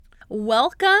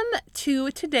Welcome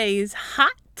to today's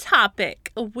hot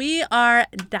topic. We are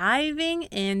diving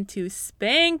into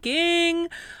spanking.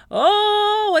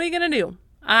 Oh, what are you going to do?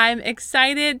 I'm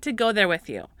excited to go there with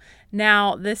you.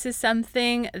 Now, this is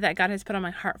something that God has put on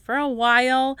my heart for a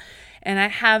while, and I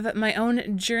have my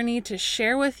own journey to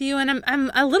share with you, and I'm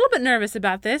a little bit nervous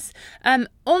about this,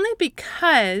 only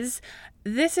because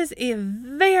this is a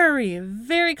very,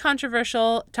 very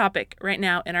controversial topic right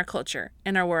now in our culture,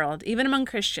 in our world, even among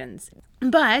Christians.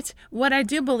 But what I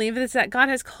do believe is that God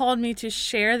has called me to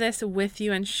share this with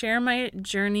you and share my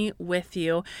journey with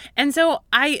you. And so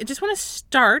I just want to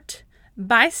start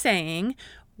by saying,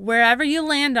 wherever you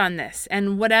land on this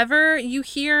and whatever you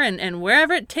hear and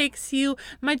wherever it takes you,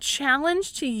 my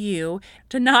challenge to you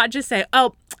to not just say,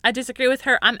 oh, I disagree with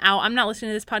her, I'm out, I'm not listening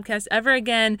to this podcast ever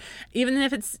again, even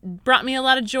if it's brought me a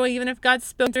lot of joy, even if God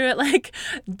spoke through it,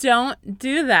 don't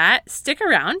do that. Stick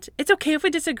around. It's okay if we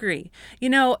disagree.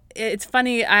 You know, it's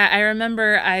funny, I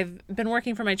remember I've been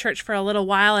working for my church for a little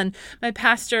while, and my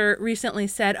pastor recently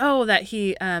said, that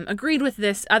he agreed with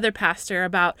this other pastor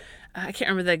about, I can't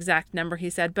remember the exact number he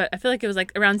said, but I feel like it was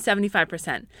like around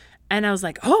 75%. And I was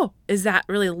like, oh, is that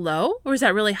really low or is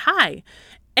that really high?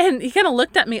 And he kind of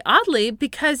looked at me oddly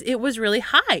because it was really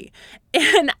high.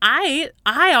 And I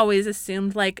always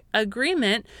assumed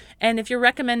agreement. And if you're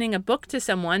recommending a book to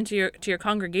someone, to your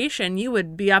congregation, you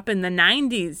would be up in the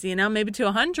 90s, maybe to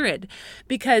 100,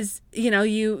 because,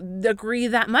 you agree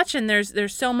that much and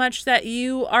there's so much that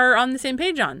you are on the same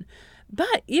page on.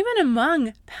 But even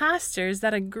among pastors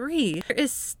that agree, there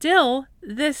is still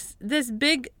these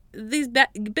big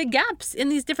gaps in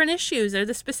these different issues, or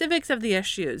the specifics of the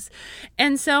issues.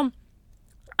 And so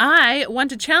I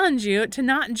want to challenge you to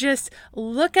not just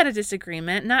look at a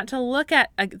disagreement, not to look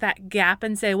at that gap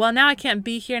and say, well, now I can't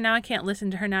be here. Now I can't listen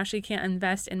to her. Now she can't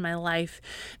invest in my life.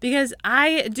 Because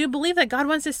I do believe that God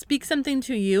wants to speak something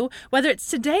to you, whether it's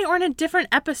today or in a different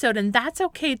episode, and that's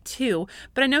okay too.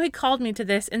 But I know He called me to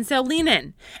this, and so lean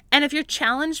in. And if you're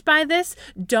challenged by this,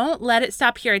 don't let it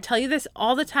stop here. I tell you this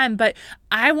all the time, but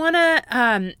I want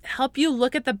to help you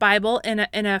look at the Bible in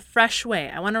a fresh way.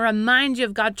 I want to remind you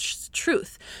of God's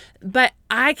truth. But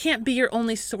I can't be your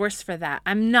only source for that.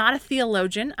 I'm not a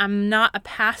theologian. I'm not a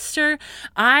pastor.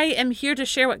 I am here to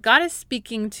share what God is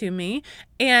speaking to me,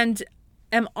 and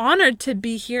am honored to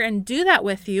be here and do that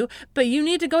with you. But you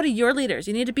need to go to your leaders.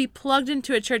 You need to be plugged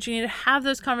into a church. You need to have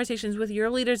those conversations with your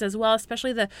leaders as well,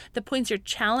 especially the points you're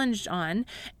challenged on,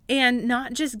 and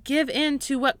not just give in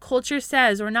to what culture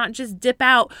says, or not just dip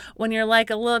out when you're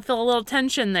feel a little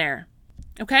tension there.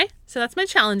 Okay, so that's my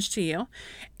challenge to you.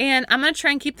 And I'm going to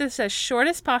try and keep this as short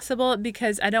as possible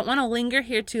because I don't want to linger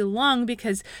here too long,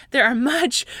 because there are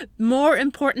much more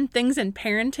important things in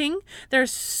parenting.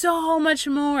 There's so much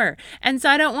more. And so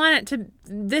I don't want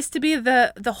this to be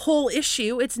the whole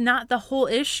issue. It's not the whole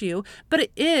issue, but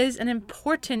it is an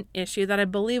important issue that I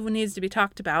believe needs to be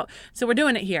talked about. So we're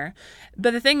doing it here.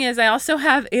 But the thing is, I also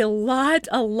have a lot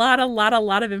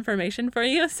of information for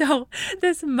you. So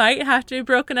this might have to be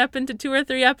broken up into 2 or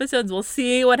 3 episodes. We'll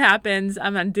see what happens.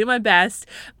 I'm going to do my best.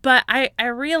 But I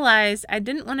realized I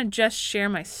didn't want to just share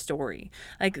my story.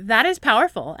 That is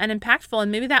powerful and impactful,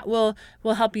 and maybe that will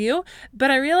help you.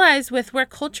 But I realized with where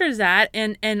culture's at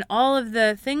and all of the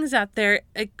things out there,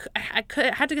 I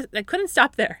couldn't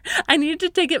stop there. I needed to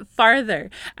take it farther.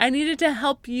 I needed to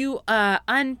help you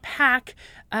unpack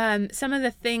some of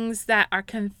the things that are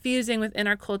confusing within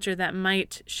our culture that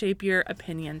might shape your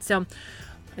opinion. So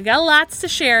I got lots to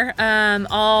share.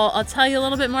 I'll tell you a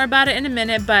little bit more about it in a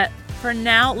minute, but for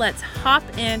now, let's hop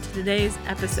into today's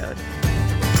episode.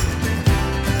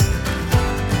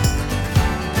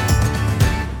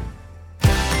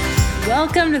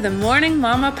 Welcome to the Morning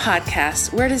Mama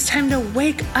podcast, where it is time to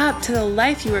wake up to the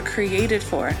life you were created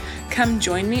for. Come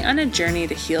join me on a journey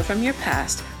to heal from your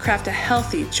past, craft a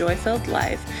healthy, joy-filled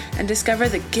life, and discover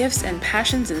the gifts and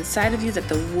passions inside of you that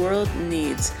the world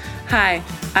needs. Hi,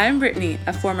 I'm Brittany,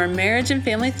 a former marriage and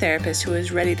family therapist who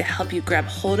is ready to help you grab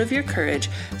hold of your courage,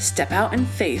 step out in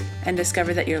faith, and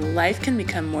discover that your life can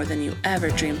become more than you ever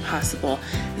dreamed possible.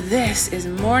 This is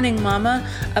Morning Mama,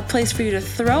 a place for you to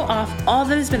throw off all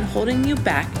that has been holding you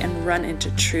back and run into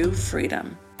true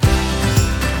freedom.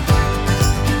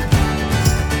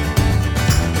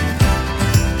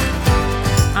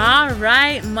 All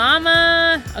right,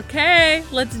 Mama. Okay,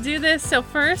 let's do this. So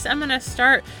first, I'm going to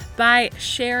start by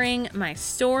sharing my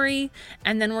story,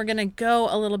 and then we're going to go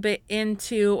a little bit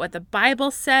into what the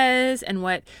Bible says and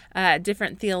what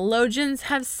different theologians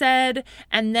have said,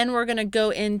 and then we're going to go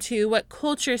into what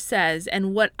culture says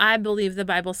and what I believe the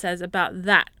Bible says about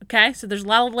that. Okay, so there's a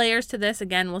lot of layers to this.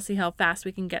 Again, we'll see how fast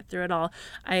we can get through it all.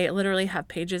 I literally have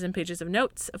pages and pages of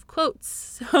notes, of quotes,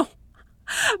 so...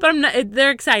 But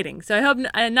they're exciting. So I hope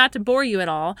not to bore you at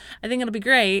all. I think it'll be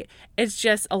great. It's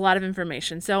just a lot of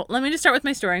information. So let me just start with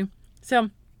my story. So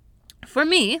for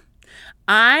me,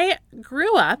 I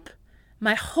grew up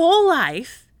my whole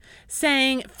life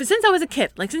saying, since I was a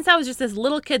kid, like since I was just this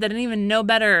little kid that didn't even know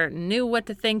better, knew what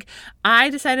to think, I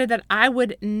decided that I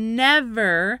would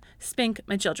never spank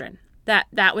my children.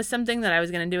 That was something that I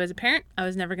was going to do as a parent. I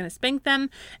was never going to spank them.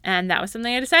 And that was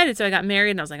something I decided. So I got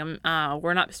married and I was like,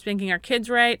 we're not spanking our kids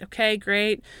right. Okay,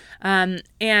 great. And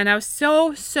I was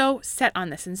so set on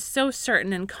this and so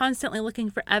certain and constantly looking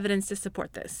for evidence to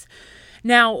support this.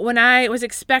 Now, when I was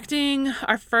expecting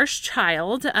our first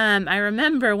child, I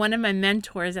remember one of my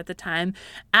mentors at the time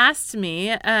asked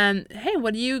me, hey,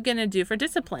 what are you going to do for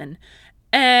discipline?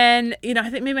 And, I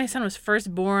think maybe my son was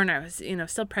first born. I was,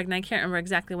 still pregnant. I can't remember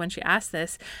exactly when she asked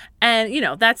this. And,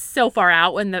 that's so far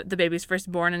out when the baby's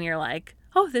first born and you're like,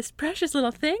 oh, this precious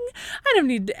little thing? I don't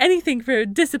need anything for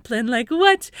discipline. Like,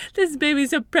 what? This baby's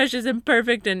so precious and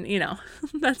perfect. And,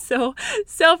 that's so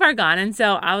far gone. And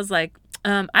so I was like,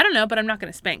 I don't know, but I'm not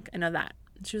going to spank. I know that.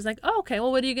 And she was like, oh, okay.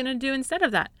 Well, what are you going to do instead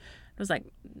of that? I was like,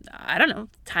 I don't know,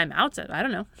 timeouts. I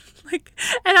don't know. And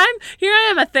I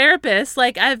am a therapist.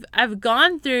 Like I've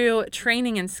gone through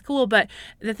training in school, but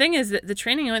the thing is that the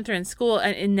training I went through in school,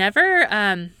 it never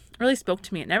really spoke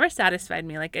to me. It never satisfied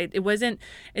me. Like it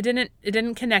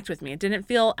didn't connect with me. It didn't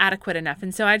feel adequate enough.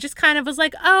 And so I just kind of was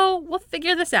like, oh, we'll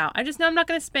figure this out. I just know I'm not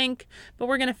going to spank, but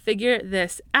we're going to figure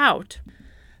this out.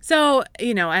 So,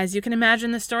 as you can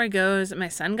imagine, the story goes, my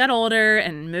son got older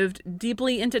and moved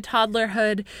deeply into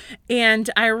toddlerhood,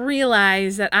 and I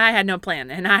realized that I had no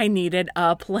plan, and I needed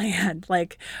a plan.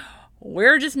 Like,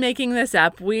 we're just making this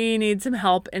up. We need some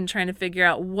help in trying to figure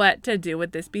out what to do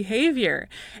with this behavior.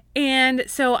 And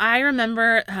so I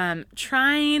remember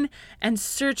trying and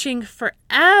searching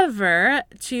forever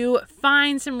to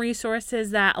find some resources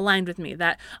that aligned with me,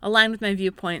 that aligned with my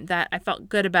viewpoint, that I felt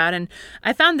good about. And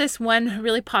I found this one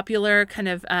really popular kind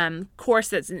of course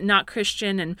that's not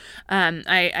Christian. And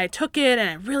I took it and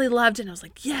I really loved it. And I was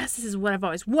like, yes, this is what I've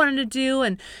always wanted to do.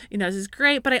 And, this is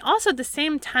great. But I also at the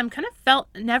same time kind of felt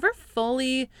never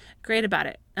fully great about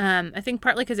it. I think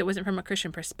partly because it wasn't from a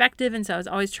Christian perspective. And so I was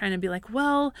always trying to be like,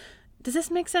 well, does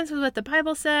this make sense with what the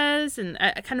Bible says? And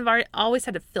I kind of always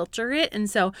had to filter it. And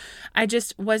so I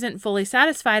just wasn't fully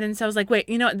satisfied. And so I was like, wait,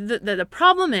 the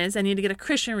problem is I need to get a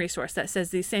Christian resource that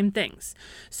says these same things.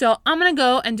 So I'm going to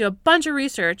go and do a bunch of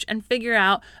research and figure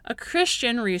out a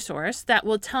Christian resource that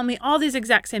will tell me all these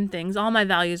exact same things, all my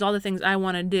values, all the things I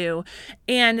want to do.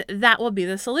 And that will be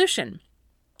the solution.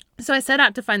 So I set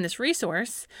out to find this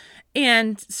resource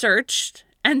and searched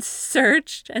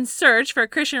for a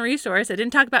Christian resource. I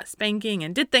didn't talk about spanking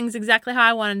and did things exactly how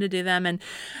I wanted to do them. And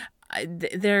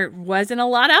there wasn't a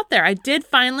lot out there. I did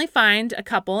finally find a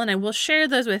couple, and I will share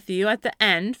those with you at the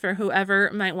end for whoever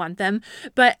might want them.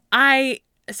 But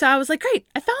so I was like, great,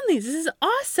 I found these. This is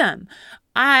awesome.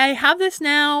 I have this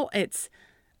now. It's,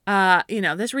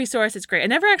 this resource is great. I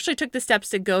never actually took the steps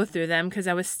to go through them because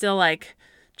I was still like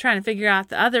trying to figure out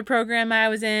the other program I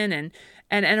was in.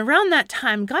 And around that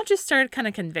time, God just started kind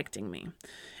of convicting me.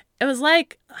 It was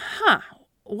like,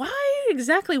 why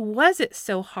exactly was it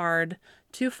so hard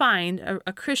to find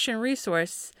a Christian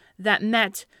resource that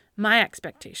met my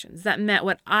expectations, that met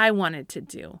what I wanted to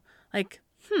do? Like,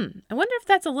 I wonder if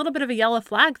that's a little bit of a yellow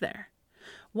flag there.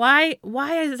 Why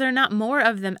is there not more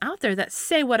of them out there that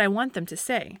say what I want them to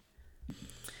say?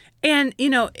 And,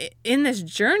 in this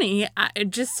journey,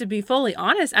 just to be fully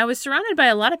honest, I was surrounded by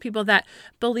a lot of people that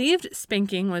believed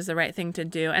spanking was the right thing to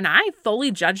do. And I fully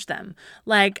judged them.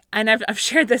 And I've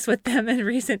shared this with them in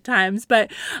recent times,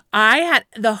 but I had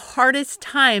the hardest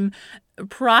time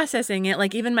processing it.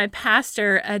 Like even my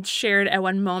pastor had shared at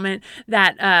one moment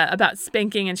that about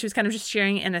spanking, and she was kind of just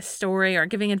sharing in a story or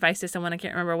giving advice to someone. I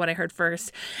can't remember what I heard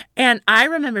first. And I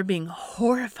remember being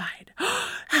horrified.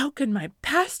 How could my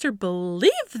pastor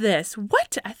believe this?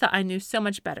 What? I thought I knew so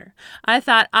much better. I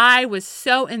thought I was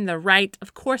so in the right.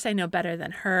 Of course I know better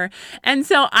than her. And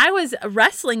so I was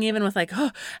wrestling even with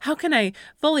how can I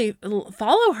fully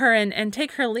follow her and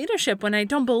take her leadership when I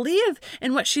don't believe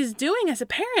in what she's doing as a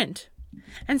parent?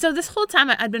 And so this whole time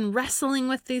I'd been wrestling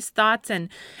with these thoughts and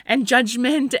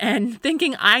judgment and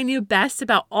thinking I knew best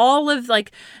about all of,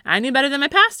 like, I knew better than my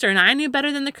pastor, and I knew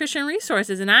better than the Christian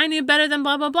resources, and I knew better than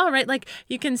blah, blah, blah, right? Like,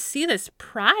 you can see this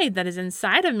pride that is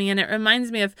inside of me. And it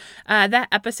reminds me of that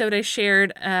episode I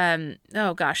shared, at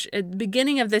the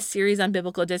beginning of this series on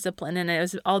biblical discipline. And it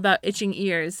was all about itching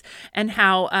ears, and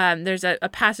how there's a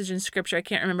passage in scripture, I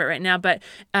can't remember it right now, but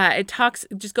it talks,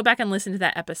 just go back and listen to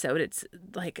that episode. It's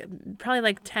like probably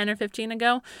like 10 or 15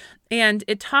 ago. And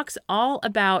it talks all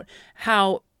about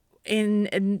how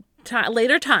in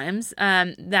later times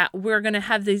that we're going to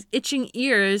have these itching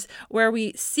ears where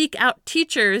we seek out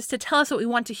teachers to tell us what we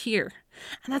want to hear.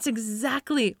 And that's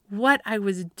exactly what I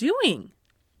was doing.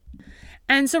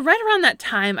 And so right around that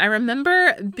time, I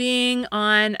remember being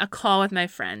on a call with my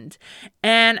friend,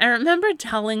 and I remember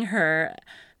telling her,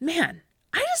 man,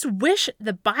 I just wish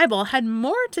the Bible had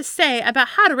more to say about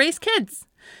how to raise kids.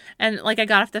 And like, I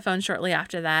got off the phone shortly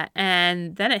after that,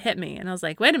 and then it hit me, and I was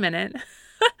like, wait a minute.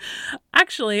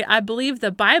 Actually, I believe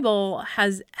the Bible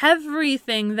has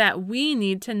everything that we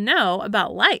need to know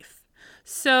about life.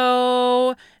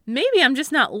 So maybe I'm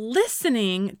just not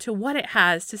listening to what it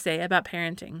has to say about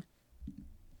parenting.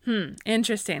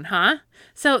 Interesting, huh?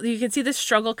 So you can see this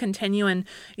struggle continue. And,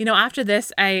 after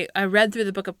this, I read through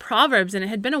the book of Proverbs, and it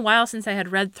had been a while since I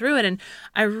had read through it. And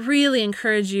I really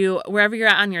encourage you, wherever you're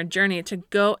at on your journey, to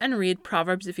go and read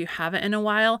Proverbs if you haven't in a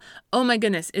while. Oh my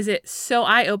goodness, is it so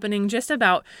eye-opening, just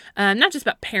about, not just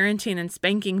about parenting and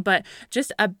spanking, but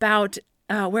just about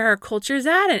where our culture's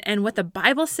at and what the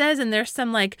Bible says. And there's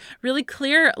some like really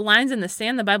clear lines in the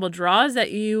sand the Bible draws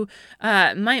that you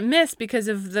might miss because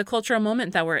of the cultural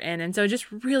moment that we're in. And so I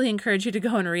just really encourage you to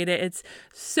go and read it. It's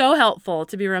so helpful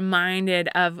to be reminded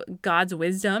of God's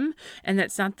wisdom, and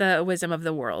that's not the wisdom of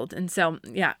the world. And so,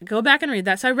 yeah, go back and read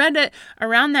that. So I read it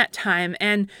around that time,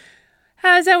 and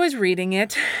as I was reading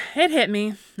it, it hit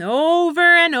me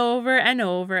over and over and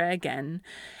over again,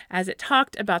 as it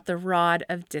talked about the rod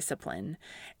of discipline.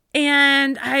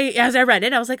 And as I read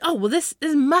it, I was like, oh, well, this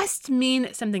must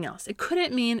mean something else. It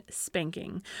couldn't mean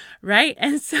spanking, right?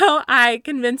 And so I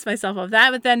convinced myself of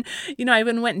that. But then, I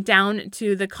even went down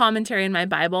to the commentary in my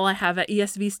Bible. I have an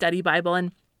ESV study Bible,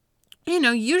 and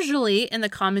usually in the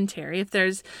commentary, if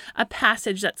there's a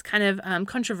passage that's kind of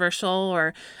controversial,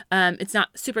 or it's not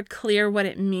super clear what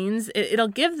it means, it'll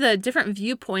give the different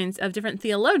viewpoints of different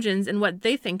theologians and what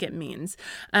they think it means.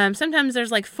 Sometimes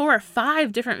there's like 4 or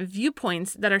 5 different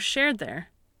viewpoints that are shared there.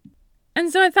 And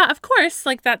so I thought, of course,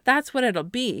 like that's what it'll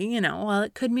be, well,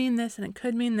 it could mean this and it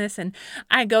could mean this. And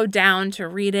I go down to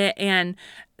read it, and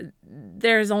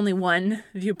there's only one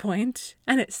viewpoint,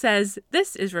 and it says,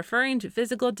 this is referring to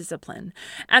physical discipline.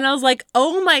 And I was like,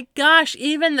 oh my gosh,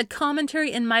 even the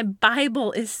commentary in my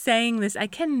Bible is saying this. I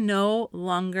can no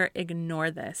longer ignore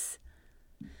this.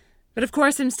 But of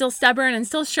course, I'm still stubborn and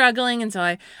still struggling. And so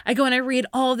I go and I read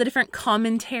all the different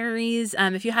commentaries.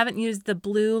 If you haven't used the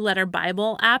Blue Letter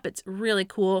Bible app, it's really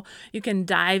cool. You can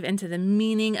dive into the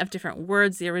meaning of different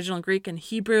words, the original Greek and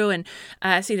Hebrew, and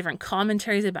see different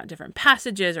commentaries about different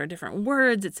passages or different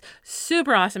words. It's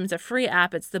super awesome. It's a free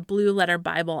app. It's the Blue Letter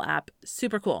Bible app.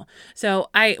 Super cool. So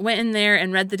I went in there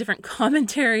and read the different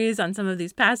commentaries on some of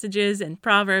these passages and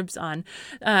Proverbs on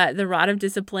the rod of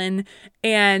discipline.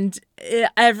 And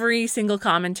every single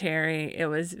commentary, it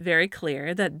was very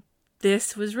clear that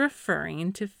this was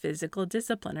referring to physical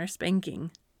discipline or spanking.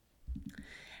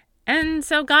 And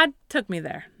so God took me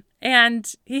there,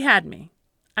 and He had me.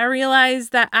 I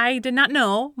realized that I did not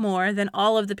know more than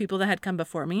all of the people that had come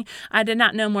before me. I did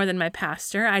not know more than my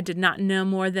pastor. I did not know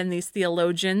more than these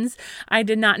theologians. I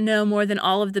did not know more than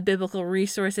all of the biblical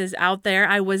resources out there.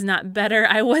 I was not better.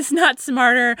 I was not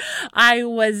smarter. I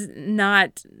was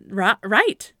not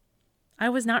right. I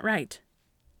was not right.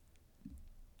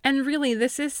 And really,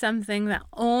 this is something that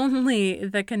only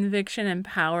the conviction and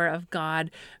power of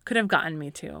God could have gotten me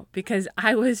to, because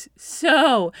I was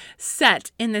so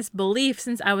set in this belief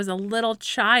since I was a little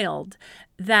child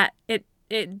that it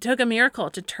took a miracle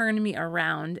to turn me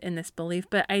around in this belief,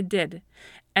 but I did.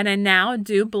 And I now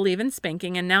do believe in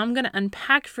spanking, and now I'm going to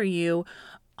unpack for you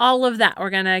all of that.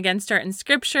 We're going to again start in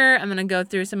scripture. I'm going to go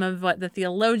through some of what the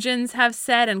theologians have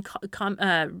said and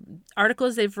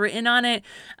articles they've written on it.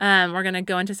 We're going to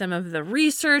go into some of the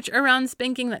research around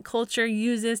spanking that culture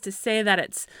uses to say that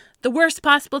it's the worst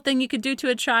possible thing you could do to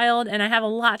a child, and I have a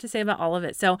lot to say about all of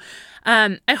it. So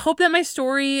I hope that my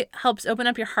story helps open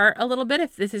up your heart a little bit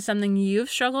if this is something you've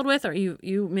struggled with, or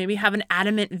you maybe have an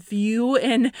adamant view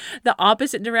in the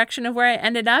opposite direction of where I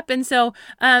ended up. And so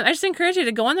I just encourage you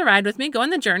to go on the ride with me, go on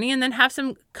the journey, and then have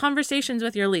some conversations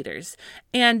with your leaders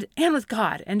and with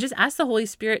God, and just ask the Holy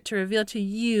Spirit to reveal to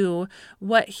you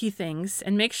what he thinks.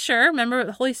 And make sure, remember,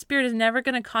 the Holy Spirit is never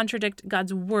going to contradict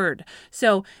God's word.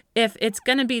 So if it's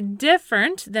going to be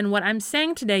different than what I'm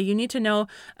saying today, you need to know,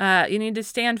 you need to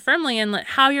stand firmly in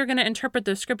how you're going to interpret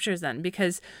those scriptures then,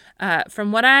 because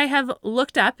from what I have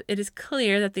looked up, it is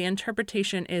clear that the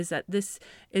interpretation is that this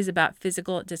is about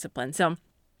physical discipline. So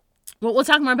we'll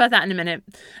talk more about that in a minute.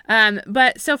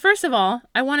 But so first of all,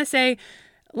 I want to say,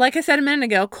 like I said a minute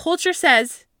ago, culture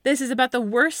says this is about the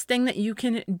worst thing that you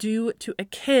can do to a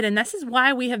kid. And this is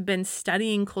why we have been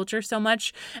studying culture so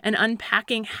much and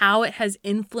unpacking how it has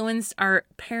influenced our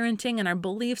parenting and our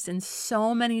beliefs in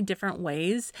so many different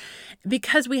ways,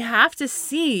 because we have to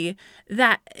see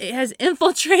that it has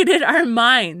infiltrated our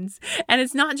minds. And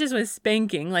it's not just with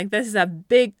spanking, like this is a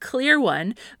big, clear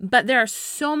one, but there are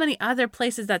so many other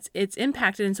places it's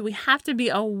impacted. And so we have to be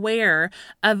aware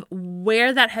of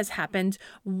where that has happened,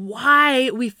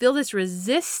 why we feel this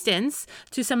resistance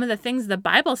to some of the things the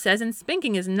Bible says. And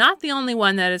spanking is not the only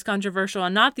one that is controversial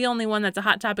and not the only one that's a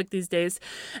hot topic these days,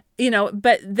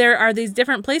 but there are these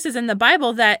different places in the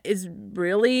Bible that is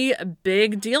really a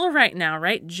big deal right now,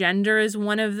 right? Gender is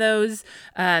one of those,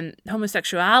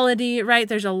 homosexuality, right?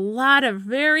 There's a lot of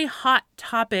very hot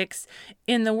topics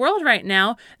in the world right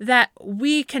now that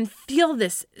we can feel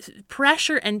this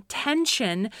pressure and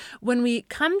tension when we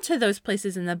come to those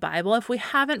places in the Bible, if we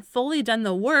haven't fully done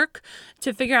the work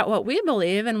to figure out what we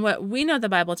believe and what we know the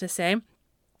Bible to say.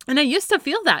 And I used to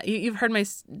feel that. You've heard my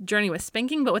journey with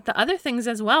spanking, but with the other things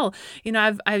as well.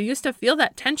 I used to feel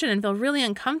that tension and feel really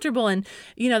uncomfortable. And,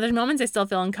 there's moments I still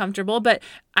feel uncomfortable, but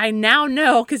I now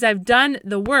know, because I've done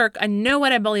the work, I know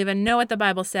what I believe, I know what the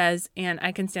Bible says, and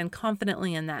I can stand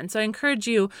confidently in that. And so I encourage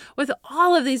you with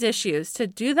all of these issues to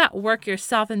do that work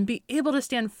yourself and be able to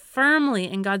stand firmly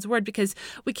in God's word, because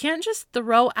we can't just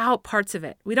throw out parts of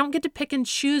it. We don't get to pick and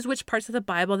choose which parts of the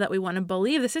Bible that we want to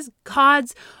believe. This is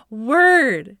God's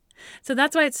word. So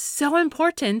that's why it's so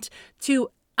important to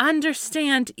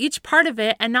understand each part of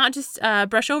it and not just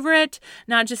brush over it,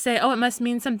 not just say, oh, it must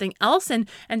mean something else, and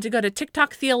to go to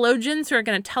TikTok theologians who are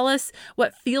going to tell us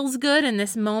what feels good in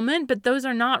this moment, but those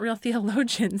are not real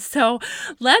theologians. So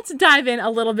let's dive in a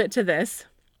little bit to this.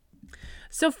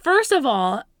 So first of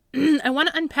all, I want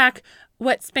to unpack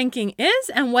what spanking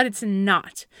is and what it's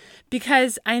not,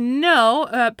 because I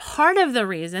know part of the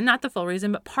reason, not the full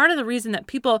reason, but part of the reason that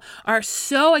people are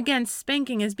so against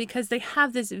spanking is because they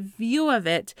have this view of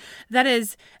it that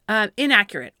is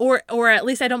inaccurate, or at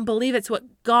least I don't believe it's what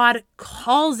God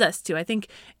calls us to. I think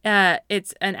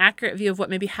it's an accurate view of what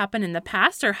maybe happened in the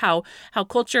past, or how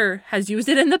culture has used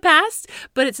it in the past,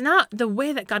 but it's not the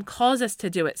way that God calls us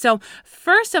to do it. So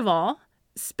first of all,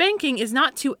 spanking is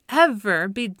not to ever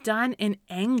be done in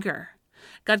anger.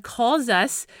 God calls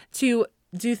us to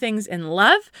do things in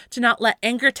love, to not let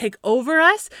anger take over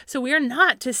us. So we are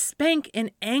not to spank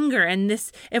in anger. And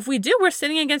this, if we do, we're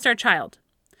sinning against our child.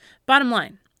 Bottom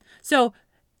line. So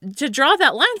to draw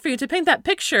that line for you, to paint that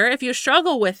picture, if you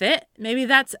struggle with it, maybe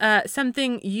that's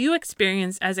something you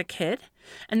experienced as a kid.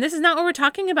 And this is not what we're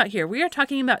talking about here. We are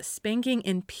talking about spanking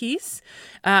in peace.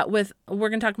 We're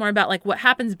going to talk more about like what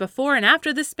happens before and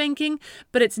after the spanking,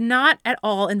 but it's not at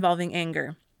all involving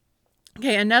anger.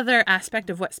 Okay, another aspect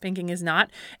of what spanking is not,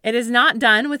 it is not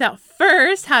done without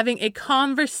first having a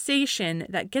conversation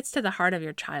that gets to the heart of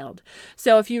your child.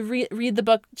 So if you read the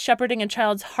book Shepherding a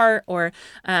Child's Heart, or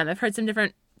I've heard some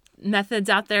different methods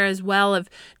out there as well of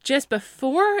just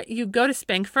before you go to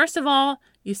spank, first of all,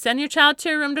 you send your child to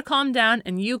a room to calm down,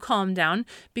 and you calm down,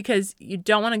 because you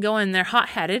don't want to go in there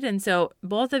hot-headed. And so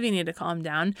both of you need to calm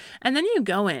down. And then you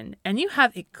go in and you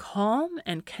have a calm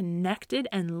and connected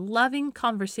and loving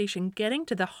conversation getting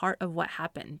to the heart of what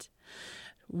happened.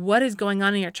 What is going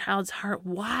on in your child's heart?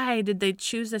 Why did they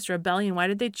choose this rebellion? Why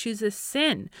did they choose this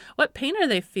sin? What pain are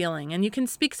they feeling? And you can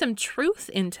speak some truth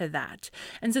into that.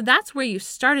 And so that's where you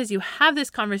start, as you have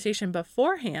this conversation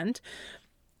beforehand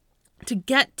to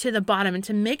get to the bottom and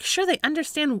to make sure they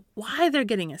understand why they're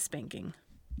getting a spanking.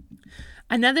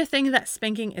 Another thing that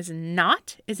spanking is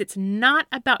it's not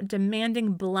about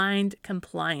demanding blind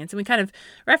compliance. And we kind of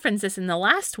referenced this in the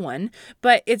last one,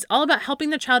 but it's all about helping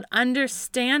the child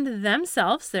understand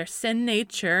themselves, their sin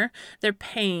nature, their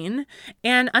pain,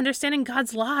 and understanding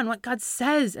God's law and what God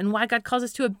says and why God calls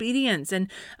us to obedience,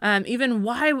 and even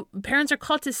why parents are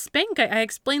called to spank. I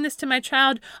explain this to my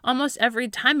child almost every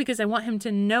time because I want him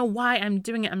to know why I'm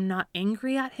doing it. I'm not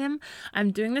angry at him.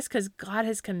 I'm doing this because God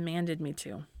has commanded me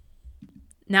to.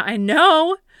 Now, I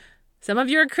know some of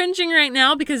you are cringing right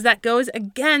now because that goes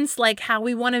against like how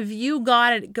we want to view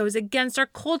God. It goes against our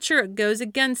culture. It goes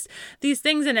against these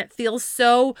things, and it feels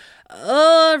so,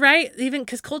 right? Even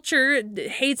because culture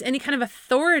hates any kind of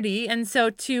authority. And so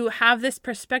to have this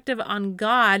perspective on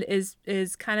God is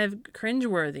kind of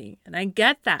cringeworthy. And I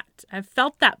get that. I've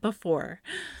felt that before.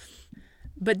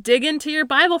 But dig into your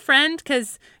Bible, friend,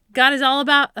 because God is all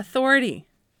about authority.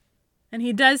 And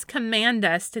he does command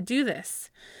us to do this.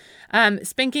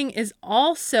 Spanking is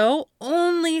also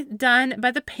only done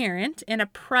by the parent in a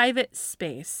private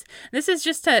space. This is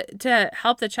just to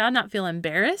help the child not feel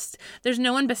embarrassed. There's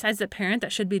no one besides the parent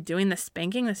that should be doing the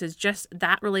spanking. This is just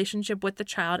that relationship with the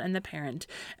child and the parent.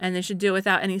 And they should do it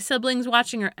without any siblings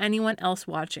watching or anyone else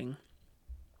watching.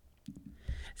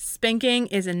 Spanking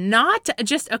is not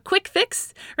just a quick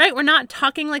fix, right? We're not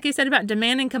talking, like I said, about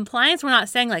demanding compliance. We're not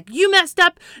saying like, you messed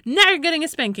up, now you're getting a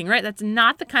spanking, right? That's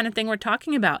not the kind of thing we're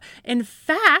talking about. In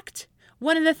fact,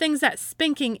 one of the things that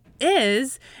spanking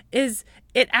is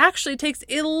it actually takes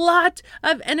a lot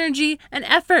of energy and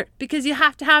effort because you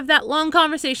have to have that long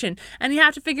conversation and you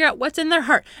have to figure out what's in their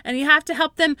heart and you have to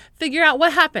help them figure out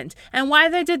what happened and why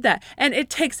they did that. And it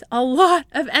takes a lot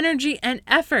of energy and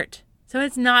effort. So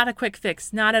it's not a quick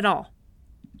fix, not at all.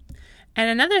 And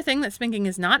another thing that spanking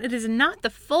is not, it is not the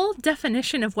full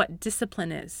definition of what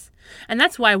discipline is. And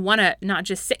that's why I want to not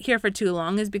just sit here for too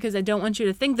long, is because I don't want you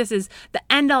to think this is the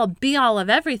end all be all of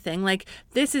everything. Like,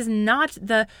 this is not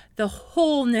the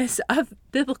wholeness of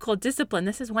biblical discipline.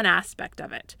 This is one aspect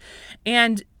of it.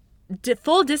 And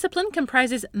full discipline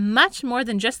comprises much more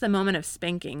than just the moment of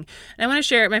spanking. And I want to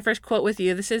share my first quote with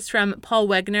you. This is from Paul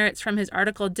Wegner. It's from his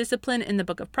article, Discipline in the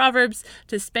Book of Proverbs,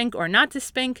 To Spank or Not to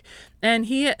Spank. And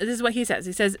this is what he says.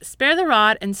 He says, "Spare the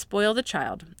rod and spoil the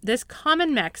child. This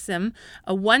common maxim,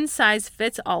 a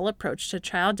one-size-fits-all approach to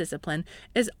child discipline,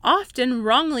 is often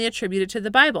wrongly attributed to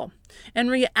the Bible. In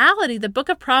reality, the book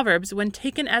of Proverbs, when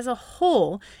taken as a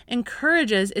whole,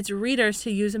 encourages its readers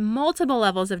to use multiple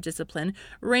levels of discipline,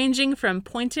 ranging from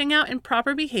pointing out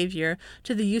improper behavior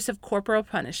to the use of corporal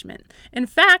punishment. In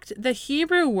fact, the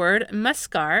Hebrew word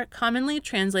muskar, commonly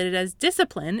translated as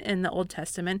discipline in the Old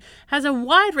Testament, has a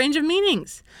wide range of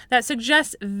meanings that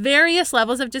suggest various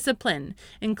levels of discipline,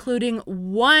 including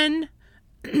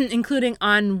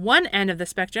on one end of the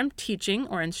spectrum, teaching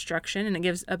or instruction, and it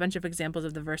gives a bunch of examples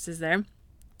of the verses there.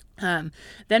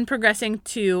 Then progressing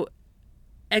to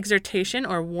exhortation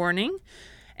or warning,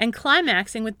 and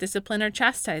climaxing with discipline or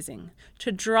chastising.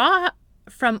 To draw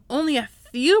from only a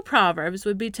few proverbs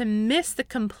would be to miss the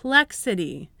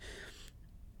complexity.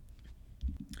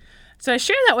 So I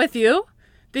share that with you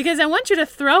because I want you to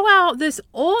throw out this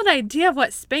old idea of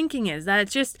what spanking is, that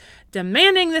it's just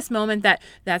demanding this moment,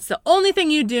 that's the only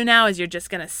thing you do now is you're just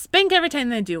going to spank every time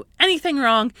they do anything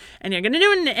wrong, and you're going to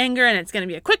do it in anger, and it's going to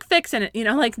be a quick fix, and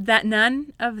like that.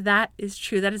 None of that is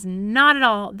true. That is not at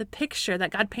all the picture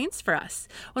that God paints for us.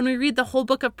 When we read the whole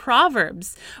book of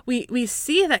Proverbs, we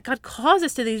see that God calls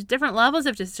us to these different levels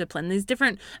of discipline, these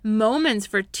different moments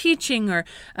for teaching or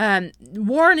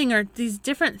warning or these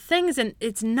different things, and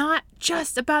it's not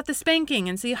just about the spanking.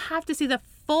 And so you have to see the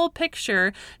full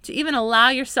picture to even allow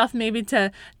yourself maybe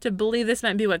to believe this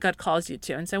might be what God calls you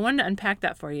to. And so I wanted to unpack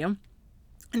that for you.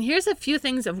 And here's a few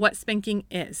things of what spanking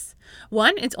is.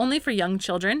 One, it's only for young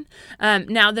children.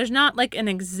 Now, there's not like an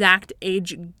exact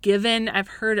age given. I've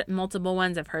heard multiple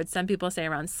ones. I've heard some people say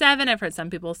around 7. I've heard some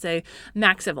people say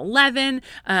max of 11.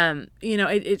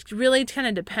 It really kind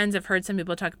of depends. I've heard some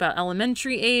people talk about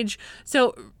elementary age.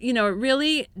 So, it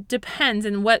really depends.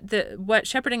 And what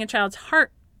shepherding a child's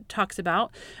heart talks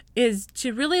about is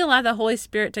to really allow the Holy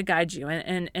Spirit to guide you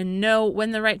and know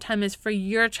when the right time is for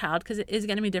your child, because it is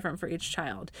going to be different for each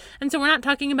child. And so we're not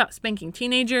talking about spanking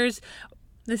teenagers.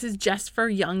 This is just for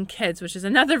young kids, which is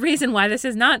another reason why this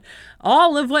is not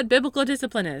all of what biblical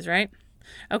discipline is, right?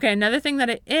 Okay, another thing that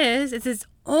it is it's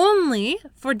only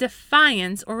for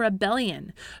defiance or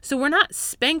rebellion. So we're not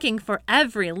spanking for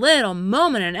every little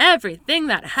moment and everything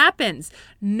that happens.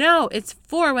 No, it's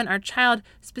for when our child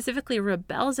specifically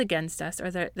rebels against us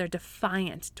or they're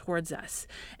defiant towards us.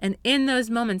 And in those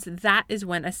moments, that is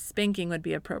when a spanking would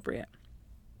be appropriate.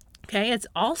 Okay, it's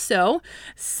also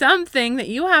something that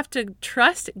you have to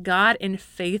trust God in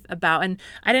faith about. And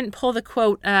I didn't pull the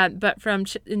quote, but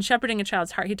in Shepherding a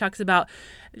Child's Heart, he talks about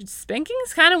spanking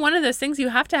is kind of one of those things you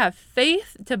have to have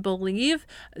faith to believe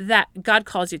that God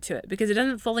calls you to it, because it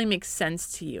doesn't fully make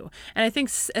sense to you. And I think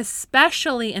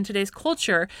especially in today's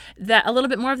culture that a little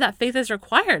bit more of that faith is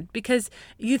required, because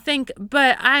you think,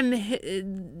 but I'm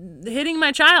hitting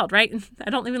my child, right? I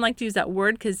don't even like to use that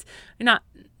word because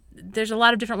there's a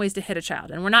lot of different ways to hit a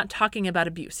child, and we're not talking about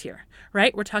abuse here,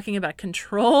 right? We're talking about a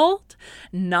controlled,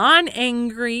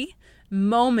 non-angry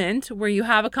moment where you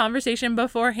have a conversation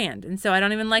beforehand. And so I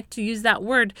don't even like to use that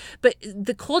word, but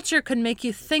the culture could make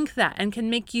you think that and can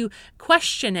make you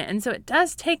question it. And so it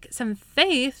does take some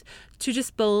faith to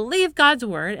just believe God's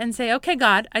word and say, okay,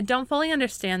 God, I don't fully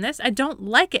understand this. I don't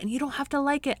like it. And you don't have to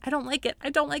like it. I don't like it. I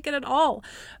don't like it at all.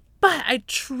 But I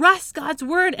trust God's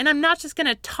word, and I'm not just going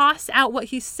to toss out what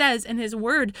he says in his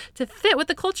word to fit what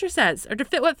the culture says or to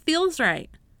fit what feels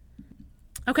right.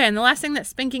 Okay, and the last thing that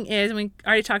spanking is, and we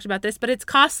already talked about this, but it's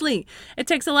costly. It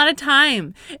takes a lot of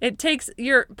time. It takes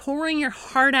you're pouring your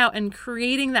heart out and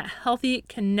creating that healthy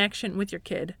connection with your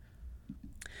kid.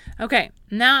 Okay,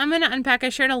 now I'm going to unpack. I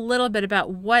shared a little bit about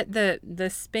what the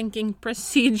spanking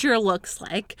procedure looks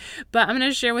like, but I'm going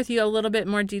to share with you a little bit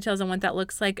more details on what that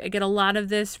looks like. I get a lot of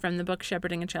this from the book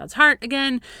Shepherding a Child's Heart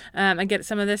again. I get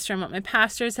some of this from what my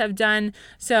pastors have done.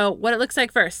 So what it looks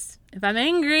like first, if I'm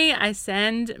angry, I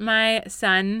send my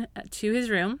son to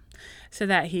his room so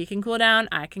that he can cool down,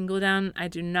 I can cool down. I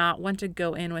do not want to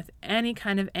go in with any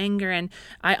kind of anger. And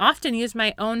I often use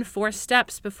my own 4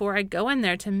 steps before I go in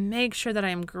there to make sure that I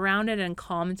am grounded and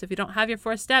calm. And so if you don't have your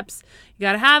 4 steps, you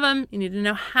got to have them. You need to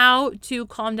know how to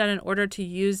calm down in order to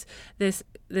use this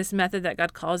method that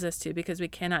God calls us to, because we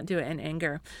cannot do it in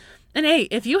anger. And hey,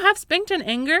 if you have spanked in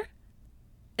anger,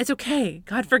 it's okay.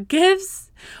 God forgives.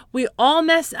 We all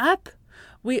mess up.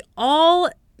 We all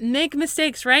make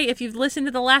mistakes, right? If you've listened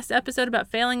to the last episode about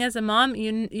failing as a mom,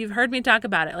 you've heard me talk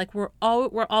about it. Like we're all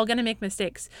going to make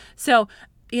mistakes. So,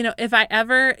 if I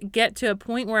ever get to a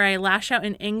point where I lash out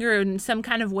in anger in some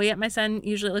kind of way at my son,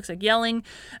 usually it looks like yelling,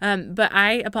 but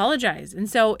I apologize. And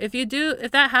so if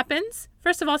that happens,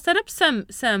 first of all, set up some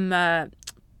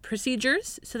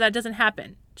procedures so that doesn't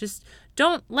happen. Just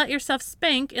don't let yourself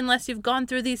spank unless you've gone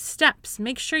through these steps.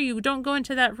 Make sure you don't go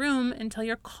into that room until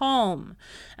you're calm.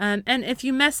 And if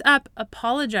you mess up,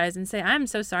 apologize and say, I'm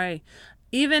so sorry.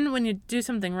 Even when you do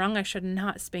something wrong, I should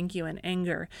not spank you in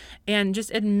anger. And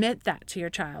just admit that to your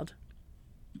child.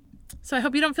 So I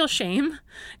hope you don't feel shame.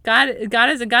 God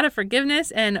is a God of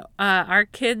forgiveness, and our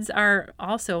kids are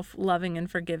also loving and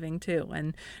forgiving too.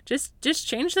 And just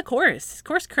change the course.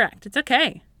 Course correct. It's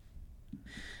okay.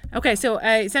 Okay, so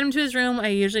I send him to his room. I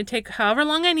usually take however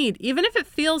long I need, even if it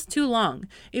feels too long.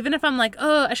 Even if I'm like,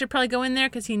 oh, I should probably go in there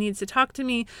because he needs to talk to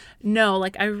me. No,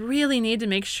 I really need to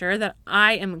make sure that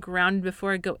I am grounded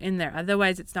before I go in there.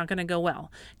 Otherwise, it's not going to go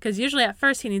well. Because usually at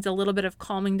first he needs a little bit of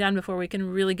calming down before we can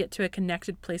really get to a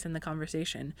connected place in the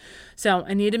conversation. So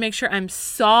I need to make sure I'm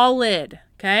solid,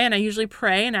 okay? And I usually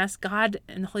pray and ask God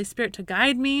and the Holy Spirit to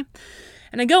guide me.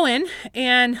 And I go in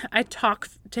and I talk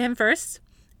to him first.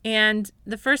 And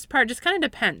the first part just kind of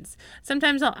depends.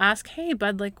 Sometimes I'll ask, hey,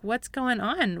 bud, what's going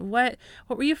on? What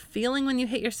were you feeling when you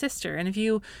hit your sister? And if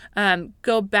you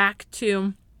go back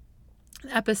to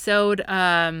episode,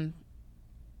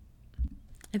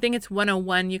 I think it's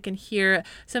 101, you can hear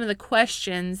some of the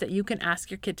questions that you can ask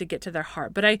your kid to get to their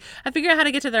heart. But I figure out how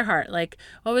to get to their heart.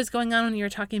 What was going on when you were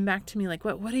talking back to me?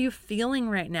 What are you feeling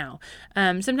right now?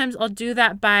 Sometimes I'll do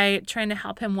that by trying to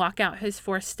help him walk out his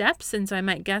 4 steps. And so I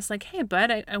might guess hey,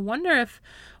 bud, I wonder if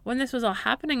when this was all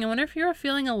happening, I wonder if you were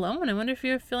feeling alone. I wonder if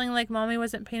you were feeling like mommy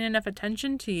wasn't paying enough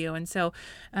attention to you. And so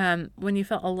when you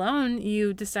felt alone,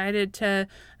 you decided to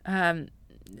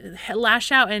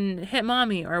lash out and hit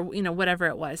mommy or, whatever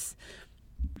it was.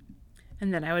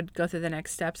 And then I would go through the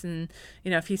next steps. And,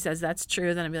 if he says that's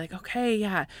true, then I'd be like, okay,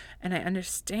 yeah. And I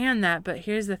understand that. But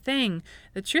here's the thing.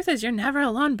 The truth is you're never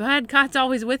alone, bud. God's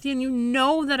always with you. And you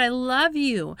know that I love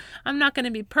you. I'm not going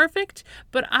to be perfect,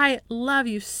 but I love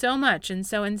you so much. And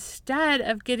so instead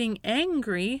of getting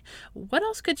angry, what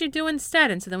else could you do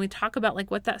instead? And so then we talk about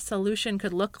what that solution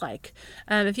could look like.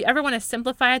 If you ever want to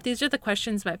simplify it, these are the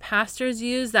questions my pastors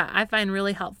use that I find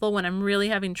really helpful when I'm really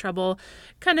having trouble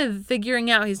kind of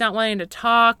figuring out he's not wanting to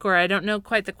talk, or I don't know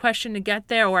quite the question to get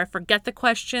there, or I forget the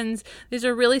questions. These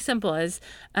are really simple as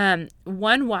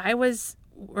one, why was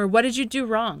or what did you do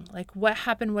wrong? Like, what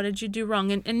happened? What did you do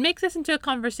wrong? And make this into a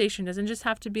conversation. It doesn't just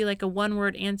have to be like a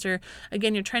one-word answer.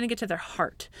 Again, you're trying to get to their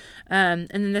heart. And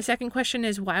then the second question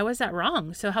is, why was that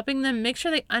wrong? So helping them make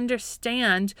sure they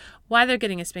understand why they're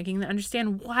getting a spanking, they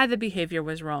understand why the behavior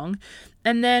was wrong.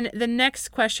 And then the next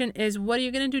question is, what are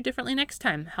you going to do differently next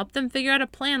time? Help them figure out a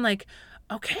plan. Like,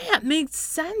 okay, it makes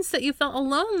sense that you felt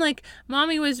alone. Like,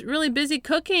 mommy was really busy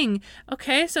cooking.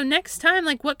 Okay, so next time,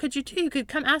 like, what could you do? You could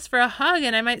come ask for a hug,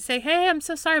 and I might say, hey, I'm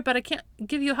so sorry, but I can't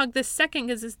give you a hug this second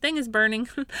because this thing is burning.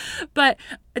 But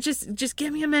just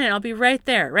give me a minute. I'll be right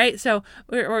there, right? So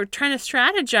we're trying to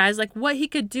strategize, like, what he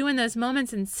could do in those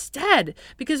moments instead,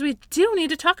 because we do need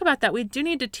to talk about that. We do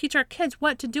need to teach our kids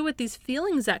what to do with these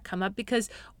feelings that come up, because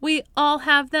we all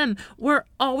have them. We're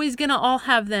always going to all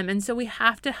have them. And so we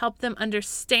have to help them understand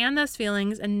those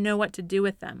feelings and know what to do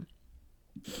with them.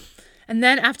 And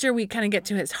then after we kind of get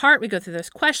to his heart, we go through those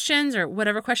questions or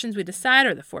whatever questions we decide,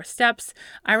 or the 4 steps.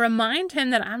 I remind him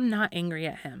that I'm not angry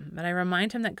at him, but I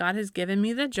remind him that God has given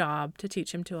me the job to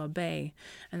teach him to obey,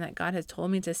 and that God has told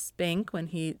me to spank when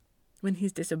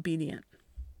he's disobedient.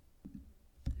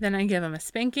 Then I give him a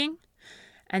spanking,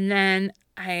 and then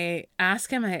I ask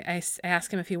him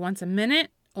if he wants a minute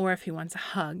or if he wants a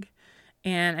hug.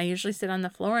 And I usually sit on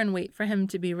the floor and wait for him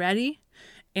to be ready.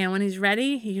 And when he's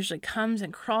ready, he usually comes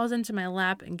and crawls into my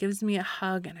lap and gives me a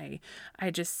hug. And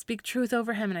I just speak truth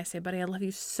over him. And I say, buddy, I love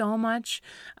you so much.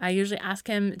 I usually ask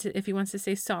him if he wants to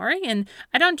say sorry. And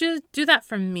I don't do that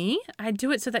for me. I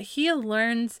do it so that he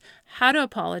learns how to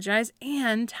apologize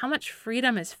and how much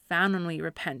freedom is found when we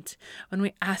repent, when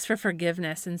we ask for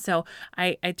forgiveness. And so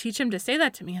I teach him to say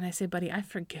that to me. And I say, buddy, I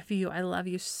forgive you. I love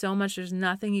you so much. There's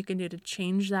nothing you can do to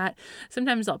change that.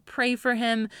 Sometimes I'll pray for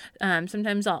him.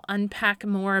 Sometimes I'll unpack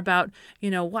more about,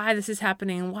 why this is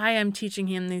happening, why I'm teaching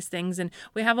him these things. And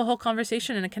we have a whole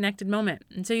conversation in a connected moment.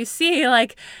 And so you see,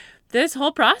 like, this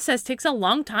whole process takes a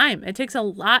long time. It takes a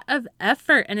lot of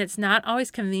effort, and it's not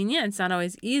always convenient. It's not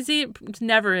always easy. It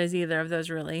never is either of those,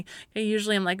 really.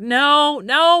 Usually I'm like,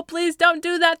 no, please don't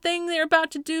do that thing you're about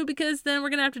to do, because then we're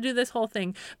going to have to do this whole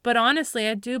thing. But honestly,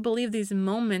 I do believe these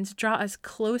moments draw us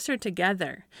closer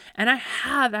together. And I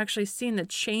have actually seen the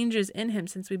changes in him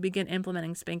since we began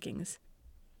implementing spankings.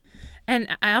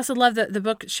 And I also love that the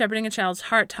book Shepherding a Child's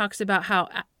Heart talks about how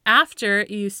after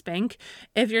you spank,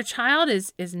 if your child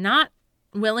is not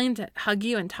willing to hug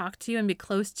you and talk to you and be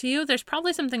close to you, there's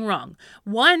probably something wrong.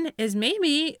 One is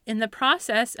maybe in the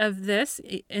process of this,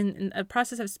 in a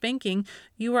process of spanking,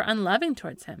 you were unloving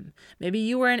towards him. Maybe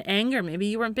you were in anger. Maybe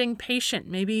you weren't being patient.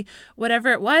 Maybe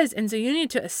whatever it was. And so you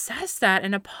need to assess that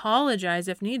and apologize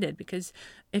if needed, because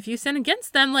if you sin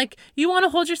against them, like, you want to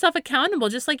hold yourself accountable,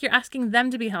 just like you're asking them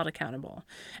to be held accountable.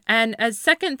 And a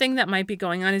second thing that might be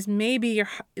going on is maybe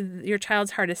your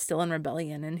child's heart is still in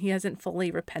rebellion and he hasn't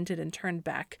fully repented and turned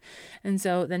back. And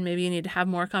so then maybe you need to have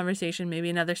more conversation, maybe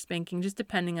another spanking, just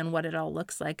depending on what it all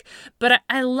looks like. But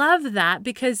I love that,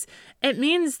 because it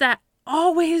means that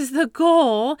always the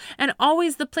goal and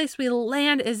always the place we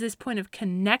land is this point of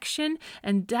connection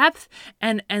and depth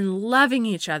and loving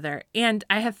each other. And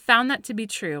I have found that to be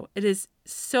true. It is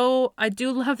so, I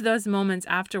do love those moments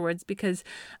afterwards, because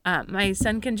my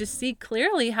son can just see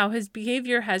clearly how his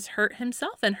behavior has hurt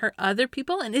himself and hurt other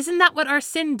people. And isn't that what our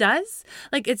sin does?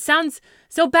 Like, it sounds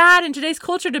so bad in today's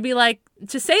culture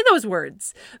to say those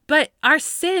words, but our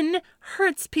sin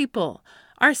hurts people.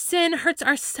 Our sin hurts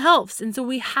ourselves. And so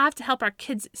we have to help our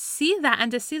kids see that,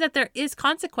 and to see that there is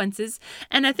consequences.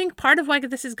 And I think part of why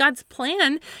this is God's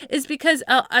plan is because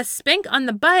a spank on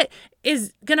the butt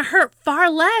is going to hurt far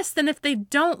less than if they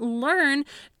don't learn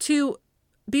to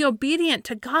be obedient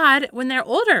to God when they're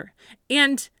older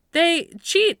and they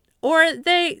cheat or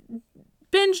they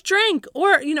binge drink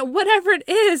or, whatever it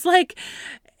is. Like,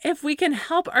 if we can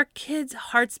help our kids'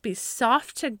 hearts be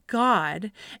soft to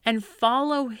God and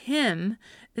follow him,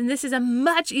 then this is a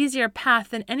much easier path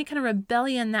than any kind of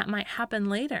rebellion that might happen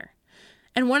later.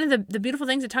 And one of the beautiful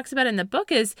things it talks about in the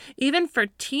book is, even for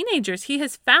teenagers, he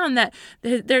has found that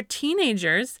their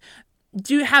teenagers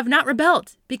have not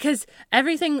rebelled, because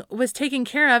everything was taken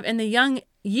care of in the young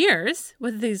years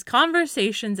with these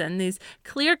conversations and these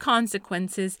clear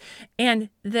consequences, and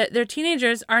their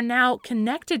teenagers are now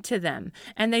connected to them,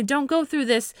 and they don't go through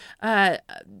this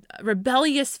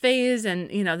rebellious phase and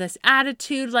this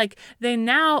attitude. Like, they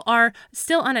now are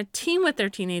still on a team with their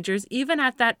teenagers even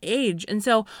at that age. And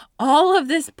so all of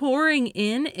this pouring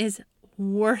in is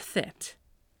worth it.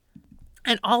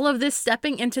 And all of this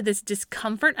stepping into this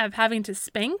discomfort of having to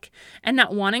spank and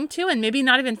not wanting to, and maybe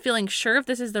not even feeling sure if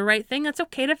this is the right thing, it's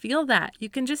okay to feel that. You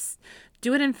can just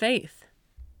do it in faith.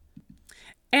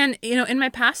 And, in my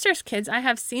pastor's kids, I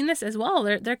have seen this as well.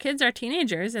 Their kids are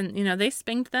teenagers and, they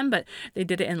spanked them, but they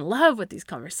did it in love with these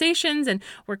conversations and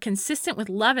were consistent with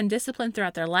love and discipline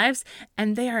throughout their lives.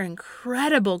 And they are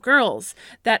incredible girls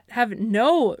that have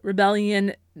no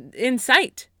rebellion in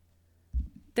sight.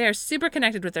 They are super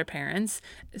connected with their parents,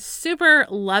 super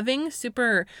loving,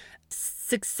 super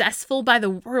successful by the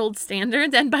world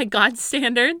standards and by God's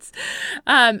standards.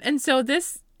 And so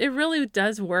it really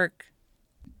does work.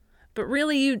 But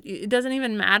really, it doesn't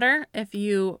even matter if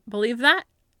you believe that.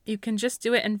 You can just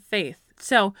do it in faith.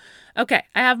 So, okay,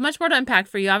 I have much more to unpack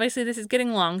for you. Obviously, this is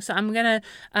getting long, so I'm going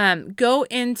to go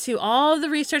into all the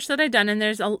research that I've done, and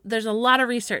there's a lot of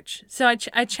research. So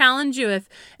I challenge you, if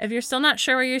you're still not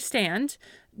sure where you stand,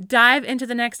 dive into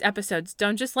the next episodes.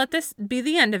 Don't just let this be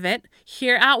the end of it.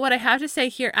 Hear out what I have to say.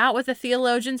 Hear out what the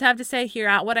theologians have to say. Hear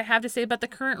out what I have to say about the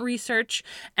current research.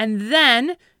 And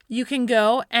then you can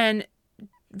go and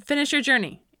finish your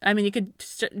journey. I mean, you could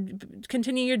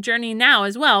continue your journey now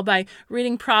as well by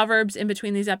reading Proverbs in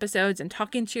between these episodes and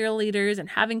talking to your leaders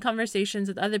and having conversations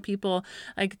with other people.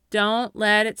 Like, don't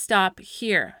let it stop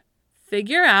here.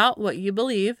 Figure out what you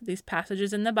believe these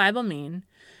passages in the Bible mean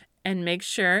and make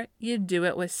sure you do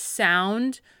it with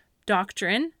sound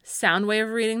doctrine, sound way of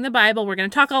reading the Bible. We're going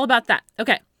to talk all about that.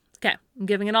 Okay, I'm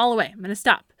giving it all away. I'm going to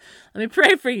stop. Let me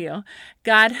pray for you.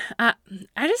 God, I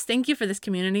just thank you for this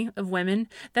community of women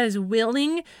that is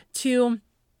willing to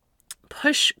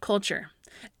push culture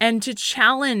and to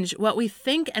challenge what we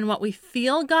think and what we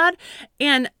feel, God.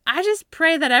 And I just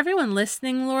pray that everyone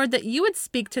listening, Lord, that you would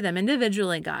speak to them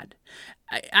individually, God.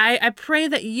 I pray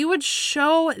that you would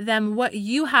show them what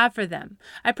you have for them.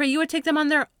 I pray you would take them on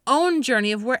their own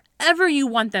journey of wherever you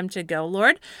want them to go,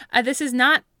 Lord. This is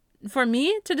not for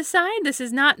me to decide. This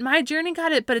is not my journey,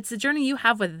 God, but it's the journey you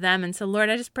have with them. And so, Lord,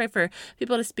 I just pray for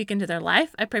people to speak into their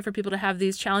life. I pray for people to have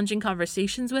these challenging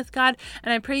conversations with God.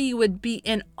 And I pray you would be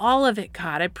in all of it,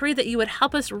 God. I pray that you would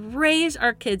help us raise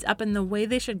our kids up in the way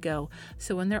they should go,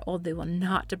 so when they're old, they will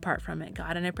not depart from it,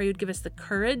 God. And I pray you'd give us the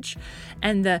courage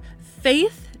and the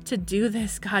faith to do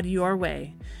this, God, your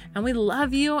way. And we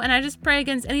love you. And I just pray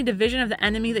against any division of the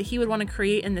enemy that he would want to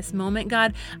create in this moment,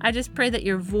 God. I just pray that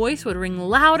your voice would ring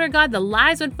louder, God. The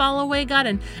lies would fall away, God.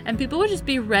 And people would just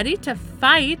be ready to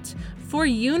fight for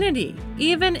unity,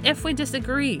 even if we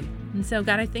disagree. And so,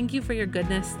 God, I thank you for your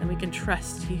goodness, and we can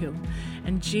trust you.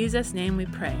 In Jesus' name we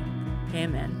pray.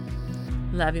 Amen.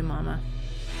 Love you, Mama.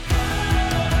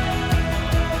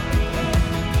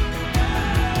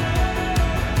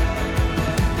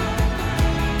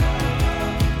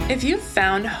 If you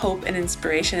found hope and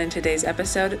inspiration in today's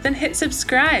episode, then hit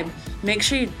subscribe. Make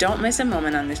sure you don't miss a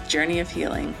moment on this journey of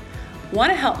healing.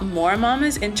 Want to help more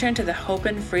mamas enter into the hope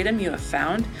and freedom you have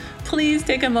found? Please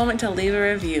take a moment to leave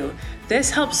a review.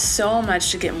 This helps so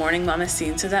much to get Morning Mama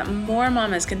seen so that more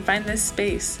mamas can find this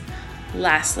space.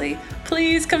 Lastly,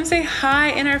 please come say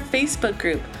hi in our Facebook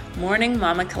group, Morning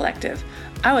Mama Collective.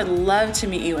 I would love to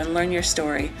meet you and learn your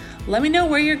story. Let me know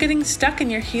where you're getting stuck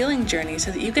in your healing journey so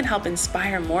that you can help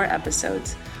inspire more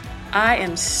episodes. I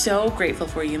am so grateful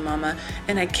for you, Mama,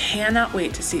 and I cannot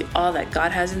wait to see all that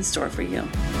God has in store for you.